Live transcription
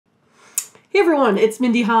Hey everyone, it's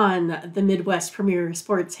Mindy Hahne, the Midwest premier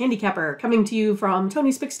sports handicapper, coming to you from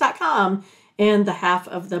TonySpicks.com and the half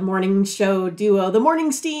of the morning show duo, The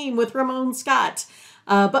Morning Steam with Ramon Scott.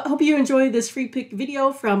 But hope you enjoy this free pick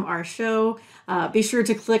video from our show. Be sure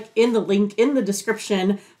to click in the link in the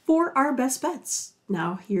description for our best bets.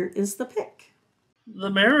 Now here is the pick.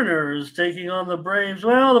 The Mariners taking on the Braves.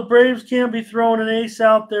 Well, the Braves can't be throwing an ace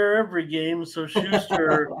out there every game, so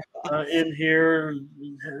Schuster in here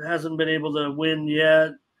hasn't been able to win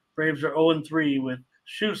yet. Braves are 0-3 with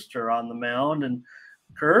Schuster on the mound, and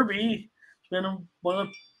Kirby's been one of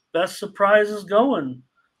the best surprises going.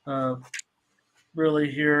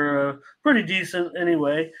 Really here, pretty decent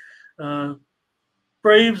anyway. Braves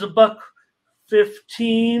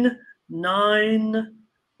 $1.15,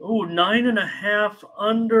 9.5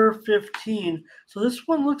 under 15. So this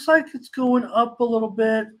one looks like it's going up a little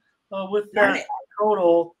bit with that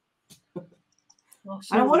total.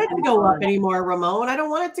 I don't want it to go up anymore, Ramon. I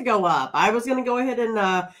don't want it to go up. I was going to go ahead and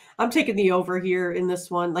I'm taking the over here in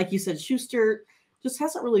this one. Like you said, Schuster just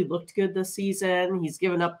hasn't really looked good this season. He's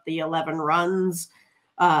given up the 11 runs.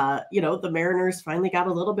 The Mariners finally got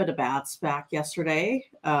a little bit of bats back yesterday.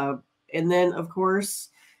 And then, of course,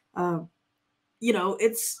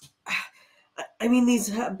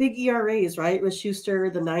 these big ERAs, right? With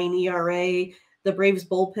Schuster, the 9 ERA, the Braves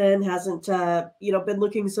bullpen hasn't, been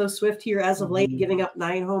looking so swift here as of late, giving up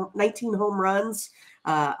 19 home runs.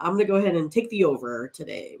 I'm going to go ahead and take the over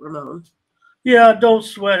today, Ramon. Yeah, don't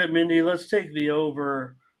sweat it, Mindy. Let's take the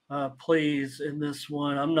over, please, in this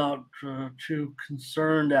one. I'm not too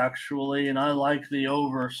concerned, actually, and I like the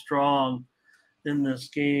over strong in this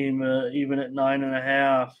game, even at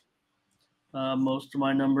 9.5. Most of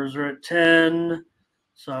my numbers are at 10,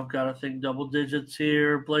 so I've got to think double digits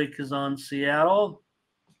here. Blake is on Seattle.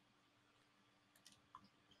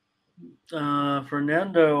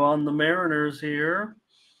 Fernando on the Mariners here.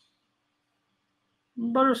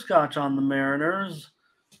 Butterscotch on the Mariners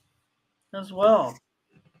as well.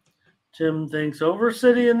 Tim thinks over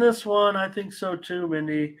City in this one. I think so too,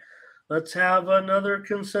 Mindy. Let's have another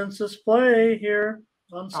consensus play here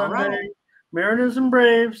on Sunday. Right. Mariners and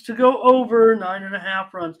Braves to go over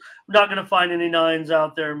 9.5 runs. I'm not going to find any nines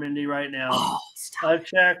out there, Mindy, right now. Oh, I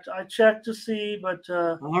checked to see, but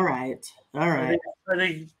all right. I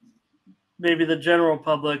think maybe the general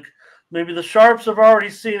public, maybe the sharps have already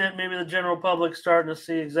seen it. Maybe the general public's starting to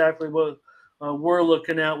see exactly what we're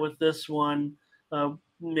looking at with this one.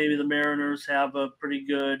 Maybe the Mariners have a pretty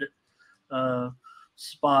good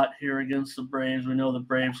spot here against the Braves. We know the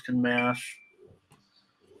Braves can mash.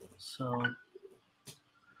 So,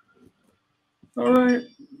 all right.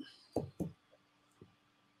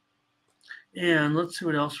 And let's see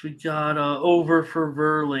what else we got. Over for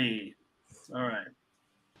Verley. All right.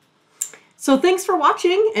 So thanks for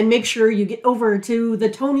watching, and make sure you get over to the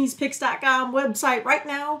Tony'sPicks.com website right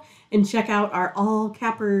now and check out our All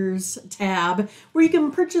Cappers tab, where you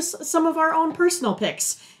can purchase some of our own personal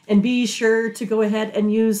picks. And be sure to go ahead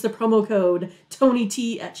and use the promo code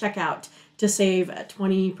TonyT at checkout to save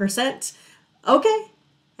 20%. Okay,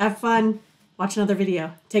 have fun. Watch another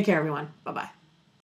video. Take care, everyone. Bye-bye.